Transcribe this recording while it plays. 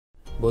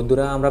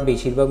বন্ধুরা আমরা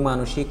বেশিরভাগ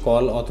মানুষই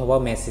কল অথবা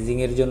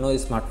মেসেজিংয়ের জন্য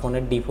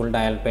স্মার্টফোনের ডিফল্ট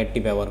ডায়াল প্যাডটি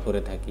ব্যবহার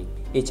করে থাকি।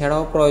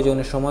 এছাড়াও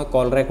প্রয়োজনের সময়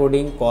কল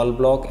রেকর্ডিং, কল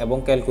ব্লক এবং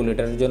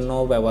ক্যালকুলেটরের জন্য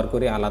ব্যবহার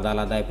করি আলাদা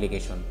আলাদা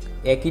অ্যাপ্লিকেশন।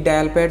 একই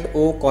ডায়াল প্যাড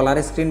ও কলার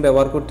স্ক্রিন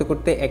ব্যবহার করতে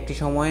করতে একটি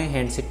সময়ে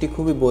হ্যান্ডসেটটি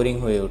খুবই বোরিং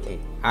হয়ে ওঠে।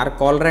 আর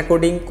কল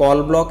রেকর্ডিং, কল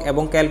ব্লক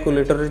এবং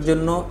ক্যালকুলেটরের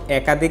জন্য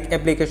একাধিক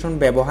অ্যাপ্লিকেশন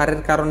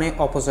ব্যবহারের কারণে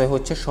অপচয়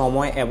হচ্ছে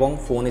সময় এবং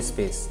ফোন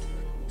স্পেস।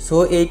 সো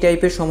এই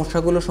টাইপের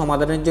সমস্যাগুলো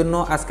সমাধানের জন্য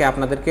আজকে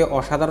আপনাদেরকে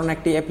অসাধারণ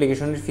একটি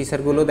অ্যাপ্লিকেশনের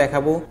ফিচারগুলো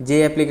দেখাবো, যে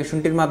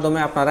অ্যাপ্লিকেশনটির মাধ্যমে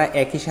আপনারা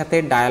একই সাথে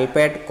dial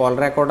pad, call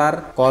recorder,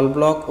 call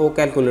block ও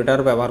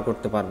ক্যালকুলেটর ব্যবহার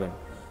করতে পারবেন।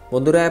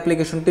 বন্ধুরা,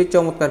 অ্যাপ্লিকেশনটির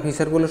চমৎকার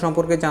ফিচারগুলো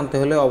সম্পর্কে জানতে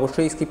হলে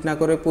অবশ্যই স্কিপ না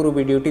করে পুরো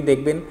ভিডিওটি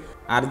দেখবেন।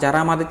 আর যারা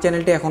আমাদের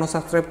চ্যানেলটি এখনও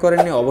সাবস্ক্রাইব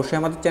করেননি অবশ্যই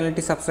আমাদের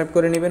চ্যানেলটি সাবস্ক্রাইব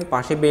করে নেবেন,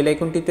 পাশে বেল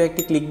আইকনটিতে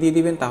একটি ক্লিক দিয়ে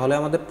দিবেন, তাহলে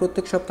আমাদের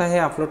প্রত্যেক সপ্তাহে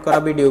আপলোড করা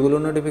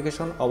ভিডিওগুলোর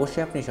নোটিফিকেশন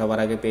অবশ্যই আপনি সবার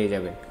আগে পেয়ে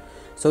যাবেন।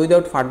 So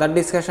without further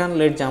discussion,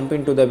 let's jump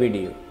into the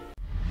video.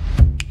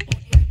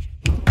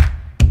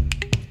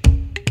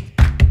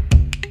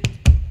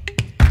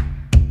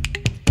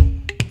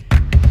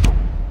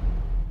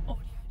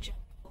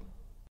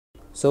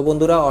 So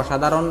বন্ধুরা,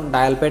 অসাধারণ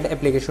ডায়াল প্যাড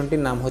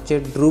অ্যাপ্লিকেশনটির নাম হচ্ছে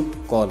ড্রুপ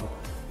কল।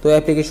 তো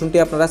অ্যাপ্লিকেশনটি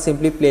আপনারা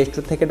সিম্পলি প্লে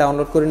স্টোর থেকে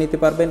ডাউনলোড করে নিতে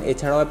পারবেন।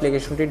 এছাড়াও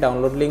অ্যাপ্লিকেশনটির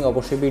ডাউনলোড লিঙ্ক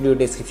অবশ্যই ভিডিও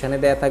ডেসক্রিপশনে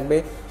দেওয়া থাকবে,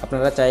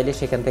 আপনারা চাইলে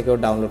সেখান থেকেও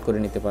ডাউনলোড করে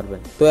নিতে পারবেন।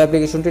 তো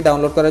অ্যাপ্লিকেশনটি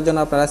ডাউনলোড করার জন্য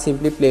আপনারা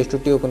সিম্পলি প্লে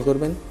স্টোরটি ওপেন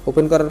করবেন।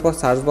 ওপেন করার পর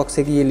সার্চ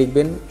বক্সে গিয়ে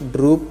লিখবেন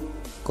ড্রুপ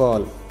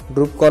কল।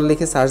 ড্রুপ কল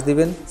লিখে সার্চ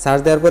দিবেন। সার্চ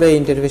দেওয়ার পরে এই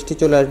ইন্টারফেসটি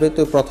চলে আসবে।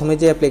 তো প্রথমে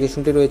যে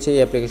অ্যাপ্লিকেশনটি রয়েছে এই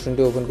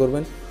অ্যাপ্লিকেশনটি ওপেন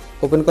করবেন।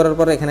 ওপেন করার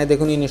পর এখানে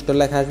দেখুন ইনস্টল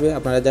লেখা আসবে,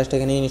 আপনারা জাস্ট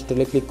এখানে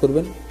ইনস্টলে ক্লিক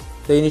করবেন।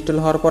 তো ইনস্টল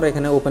হওয়ার পর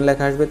এখানে ওপেন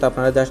লেখা আসবে, তো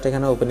আপনারা জাস্ট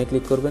এখানে ওপেনে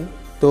ক্লিক করবেন।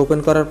 তো ওপেন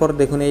করার পর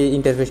দেখুন এই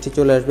ইন্টারফেসটি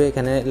চলে আসবে,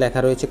 এখানে লেখা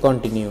রয়েছে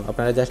কন্টিনিউ,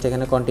 আপনারা জাস্ট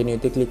এখানে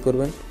কন্টিনিউতে ক্লিক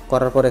করবেন।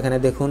 করার পর এখানে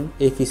দেখুন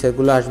এই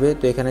ফিচারগুলো আসবে,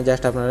 তো এখানে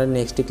জাস্ট আপনারা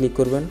নেক্সটে ক্লিক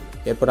করবেন।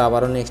 এরপর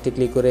আবারও নেক্সটে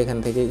ক্লিক করে এখান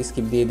থেকে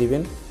স্কিপ দিয়ে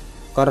দিবেন।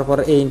 করার পর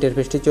এই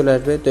ইন্টারফেসটি চলে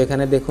আসবে। তো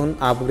এখানে দেখুন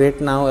আপগ্রেড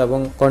নাও এবং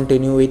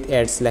কন্টিনিউ উইথ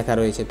অ্যাডস লেখা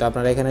রয়েছে, তো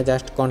আপনারা এখানে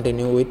জাস্ট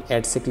কন্টিনিউ উইথ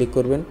অ্যাডসে ক্লিক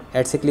করবেন।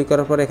 অ্যাডসে ক্লিক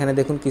করার পর এখানে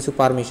দেখুন কিছু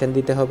পারমিশন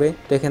দিতে হবে।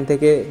 তো এখান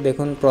থেকে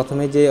দেখুন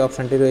প্রথমে যে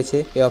অপশানটি রয়েছে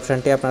এই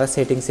অপশানটি আপনারা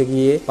সেটিংসে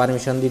গিয়ে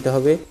পারমিশন দিতে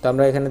হবে। তো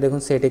আমরা এখানে দেখুন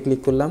সেটে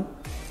ক্লিক করলাম।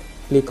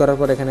 ক্লিক করার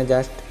পর এখানে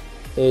জাস্ট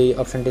এই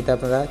অপশানটিতে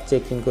আপনারা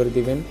চেক ইন করে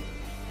দিবেন।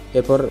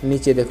 এরপর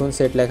নিচে দেখুন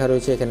সেট লেখা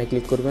রয়েছে, এখানে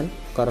ক্লিক করবেন।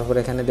 করার পর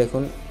এখানে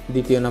দেখুন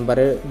দ্বিতীয়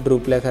নম্বরে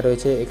ড্রুপ লেখা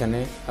রয়েছে, এখানে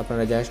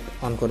আপনারা জাস্ট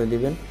অন করে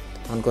দিবেন।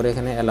 অন করে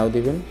এখানে অ্যালাউ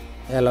দিবেন।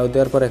 অ্যালাউ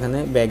দেওয়ার পর এখানে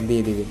ব্যাক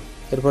দিয়ে দিবেন।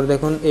 এরপর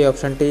দেখুন এই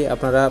অপশানটি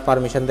আপনারা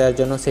পারমিশন দেওয়ার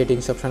জন্য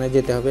সেটিংস অপশানে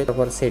যেতে হবে।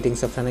 তারপর সেটিংস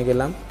অপশানে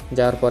গেলাম,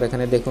 যাওয়ার পর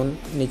এখানে দেখুন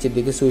নিচের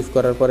দিকে সুইপ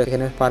করার পর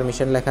এখানে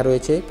পারমিশন লেখা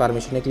রয়েছে,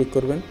 পারমিশনে ক্লিক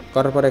করবেন।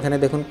 করার পর এখানে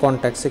দেখুন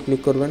কন্ট্যাক্টসে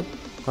ক্লিক করবেন।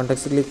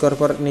 কন্ট্যাক্টসে ক্লিক করার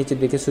পর নিচের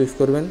দিকে সুইপ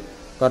করবেন।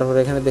 করার পর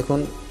এখানে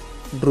দেখুন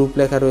ড্রুপ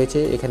লেখা রয়েছে,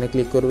 এখানে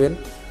ক্লিক করবেন।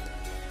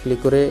 ক্লিক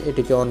করে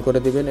এটিকে অন করে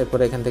দিবেন। এরপর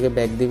এখান থেকে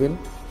ব্যাক দিবেন।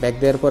 ব্যাক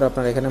দেওয়ার পর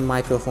আপনারা এখানে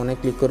মাইক্রোফোনে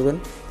ক্লিক করবেন।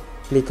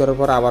 ক্লিক করার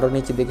পর আবারও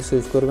নিচের দিকে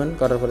সুইচ করবেন।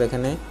 করার পর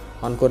এখানে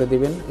অন করে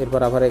দিবেন। এরপর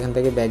আবার এখান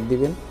থেকে ব্যাক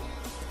দিবেন।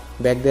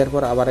 ব্যাক দেওয়ার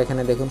পর আবার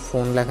এখানে দেখুন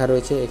ফোন লেখা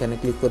রয়েছে, এখানে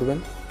ক্লিক করবেন।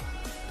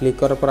 ক্লিক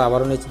করার পর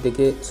আবারও নিচের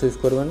দিকে সুইচ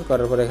করবেন।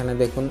 করার পর এখানে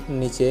দেখুন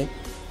নিচে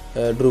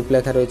ড্রুপ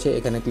লেখা রয়েছে,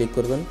 এখানে ক্লিক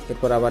করবেন।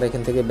 এরপর আবার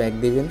এখান থেকে ব্যাক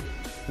দিবেন।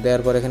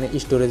 দেওয়ার পর এখানে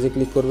স্টোরেজে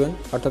ক্লিক করবেন।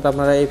 অর্থাৎ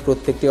আপনারা এই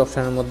প্রত্যেকটি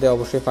অপশানের মধ্যে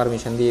অবশ্যই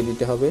পারমিশন দিয়ে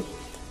দিতে হবে।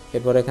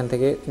 এরপর এখান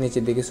থেকে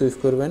নিচের দিকে সুইচ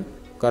করবেন।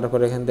 করার পর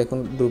এখানে দেখুন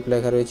ড্রুপ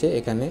লেখা রয়েছে,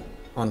 এখানে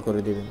অন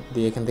করে দিবেন।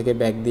 দিয়ে এখান থেকে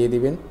ব্যাক দিয়ে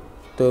দিবেন।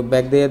 তো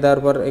ব্যাক দিয়ে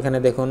দেওয়ার পর এখানে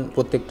দেখুন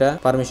প্রত্যেকটা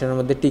পারমিশনের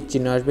মধ্যে টিক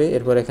চিহ্ন আসবে।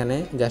 এরপর এখানে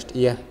জাস্ট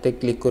ইয়াতে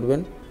ক্লিক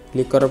করবেন।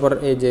 ক্লিক করার পর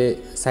এই যে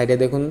সাইডে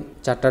দেখুন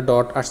 4টা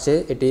ডট আসছে,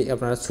 এটি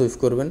আপনারা সুইপ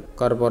করবেন।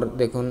 করার পর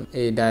দেখুন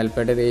এই ডায়াল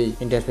প্যাডের এই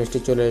ইন্টারফেসটি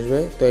চলে আসবে।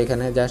 তো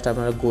এখানে জাস্ট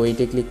আপনারা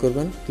গোইটে ক্লিক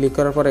করবেন। ক্লিক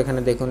করার পর এখানে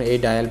দেখুন এই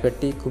ডায়াল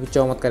প্যাডটি খুবই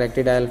চমৎকার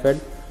একটি ডায়াল প্যাড।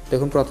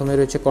 দেখুন প্রথমে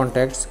রয়েছে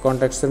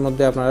কন্ট্যাক্টসের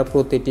মধ্যে আপনারা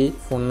প্রতিটি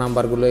ফোন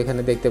নাম্বারগুলো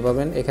এখানে দেখতে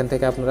পাবেন। এখান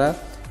থেকে আপনারা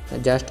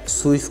জাস্ট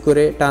সুইচ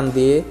করে টান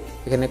দিয়ে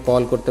এখানে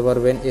কল করতে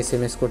পারবেন,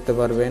 SMS করতে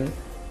পারবেন,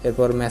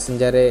 এরপর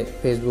মেসেঞ্জারে,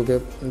 ফেসবুকে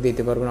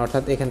দিতে পারবেন।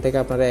 অর্থাৎ এখান থেকে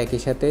আপনারা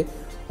একই সাথে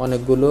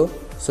অনেকগুলো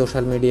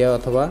সোশ্যাল মিডিয়া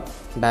অথবা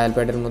ডায়াল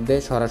প্যাডের মধ্যে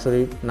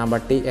সরাসরি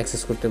নাম্বারটি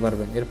অ্যাক্সেস করতে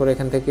পারবেন। এরপর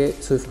এখান থেকে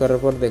সুইচ করার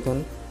পর দেখুন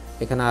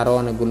এখানে আরও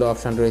অনেকগুলো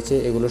অপশান রয়েছে,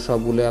 এগুলো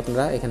সবগুলো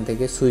আপনারা এখান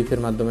থেকে সুইপের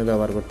মাধ্যমে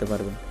ব্যবহার করতে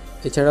পারবেন।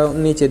 এছাড়াও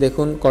নিচে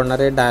দেখুন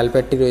কর্নারে ডায়াল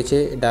প্যাডটি রয়েছে,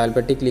 ডায়াল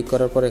প্যাডটি ক্লিক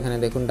করার পর এখানে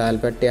দেখুন ডায়াল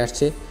প্যাডটি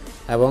আসছে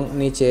এবং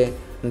নিচে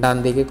ডান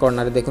দিকে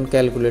কর্নারে দেখুন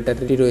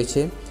ক্যালকুলেটরটি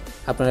রয়েছে।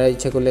 আপনারা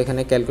ইচ্ছা করলে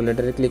এখানে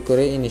ক্যালকুলেটরে ক্লিক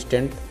করে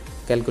ইনস্ট্যান্ট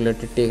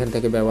ক্যালকুলেটরটি এখান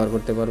থেকে ব্যবহার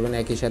করতে পারবেন,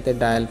 একই সাথে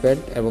ডায়াল প্যাড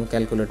এবং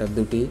ক্যালকুলেটর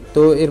দুটি।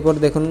 তো এরপর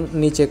দেখুন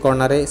নিচে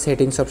কর্নারে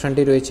সেটিংস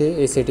অপশানটি রয়েছে,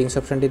 এই সেটিংস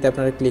অপশানটিতে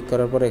আপনারা ক্লিক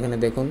করার পর এখানে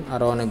দেখুন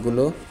আরও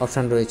অনেকগুলো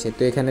অপশান রয়েছে।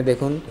 তো এখানে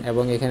দেখুন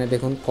এবং এখানে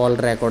দেখুন কল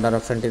রেকর্ডার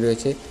অপশানটি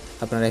রয়েছে,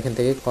 আপনারা এখান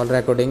থেকে কল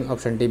রেকর্ডিং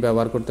অপশানটি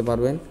ব্যবহার করতে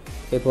পারবেন।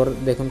 এরপর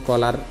দেখুন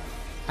কলার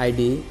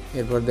আইডি,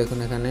 এরপর দেখুন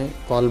এখানে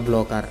কল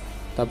ব্লকার।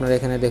 তো আপনারা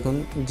এখানে দেখুন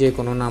যে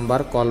কোনো নাম্বার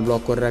কল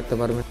ব্লক করে রাখতে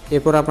পারবেন।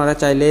 এরপর আপনারা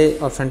চাইলে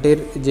অপশানটির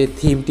যে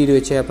থিমটি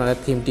রয়েছে আপনারা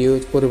থিমটিও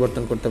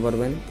পরিবর্তন করতে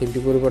পারবেন। থিমটি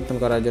পরিবর্তন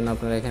করার জন্য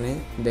আপনারা এখানে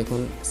দেখুন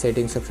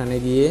সেটিংস অপশানে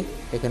গিয়ে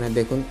এখানে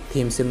দেখুন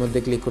থিমসের মধ্যে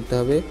ক্লিক করতে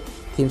হবে।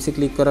 থিমসে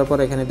ক্লিক করার পর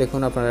এখানে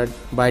দেখুন আপনারা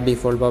বাই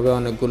ডিফল্টভাবে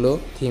অনেকগুলো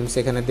থিমস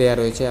এখানে দেওয়া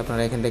রয়েছে,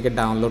 আপনারা এখান থেকে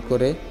ডাউনলোড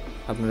করে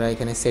আপনারা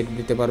এখানে সেট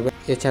দিতে পারবেন।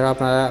 এছাড়া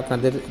আপনারা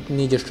আপনাদের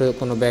নিজস্ব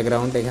কোনো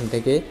ব্যাকগ্রাউন্ড এখান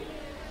থেকে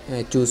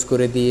চুজ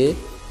করে দিয়ে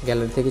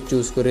গ্যালারি থেকে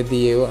চুজ করে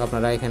দিয়েও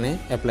আপনারা এখানে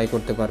অ্যাপ্লাই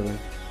করতে পারবেন।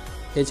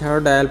 এছাড়াও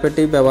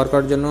ডায়ালপ্যাডটি ব্যবহার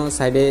করার জন্য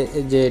সাইডে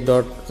যে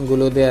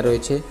ডটগুলো দেওয়া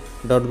রয়েছে,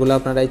 ডটগুলো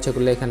আপনারা ইচ্ছা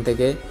করলে এখান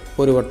থেকে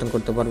পরিবর্তন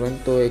করতে পারবেন।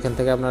 তো এখান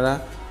থেকে আপনারা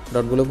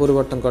ডটগুলো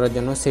পরিবর্তন করার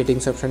জন্য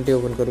সেটিংস অপশানটি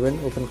ওপেন করবেন।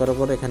 ওপেন করার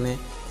পর এখানে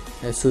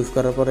সুইপ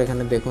করার পর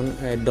এখানে দেখুন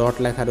ডট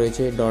লেখা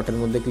রয়েছে, ডটের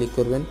মধ্যে ক্লিক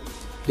করবেন।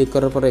 ক্লিক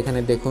করার পর এখানে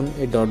দেখুন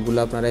এই ডটগুলো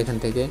আপনারা এখান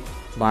থেকে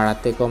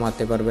বাড়াতে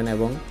কমাতে পারবেন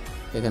এবং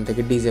এখান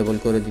থেকে ডিসেবল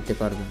করে দিতে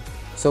পারবেন।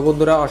 সো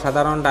বন্ধুরা,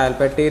 অসাধারণ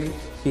ডায়ালপ্যাডটির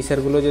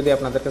ফিচারগুলো যদি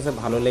আপনাদের কাছে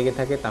ভালো লেগে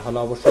থাকে তাহলে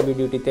অবশ্যই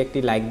ভিডিওটিতে একটি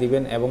লাইক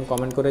দিবেন এবং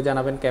কমেন্ট করে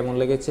জানাবেন কেমন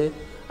লেগেছে।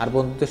 আর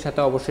বন্ধুদের সাথে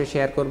অবশ্যই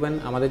শেয়ার করবেন।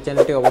 আমাদের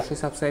চ্যানেলটি অবশ্যই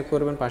সাবস্ক্রাইব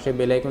করবেন, পাশে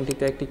বেল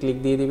আইকনটিতে একটি ক্লিক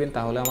দিয়ে দিবেন,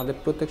 তাহলে আমাদের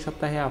প্রত্যেক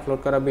সপ্তাহে আপলোড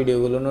করা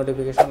ভিডিওগুলোর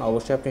নোটিফিকেশন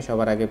অবশ্যই আপনি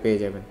সবার আগে পেয়ে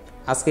যাবেন।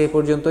 আজকে এই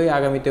পর্যন্তই।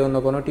 আগামীতে অন্য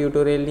কোনো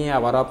টিউটোরিয়াল নিয়ে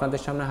আবারও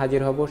আপনাদের সামনে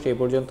হাজির হব। সেই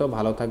পর্যন্ত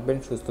ভালো থাকবেন,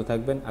 সুস্থ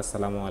থাকবেন।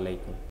 আসসালামু আলাইকুম।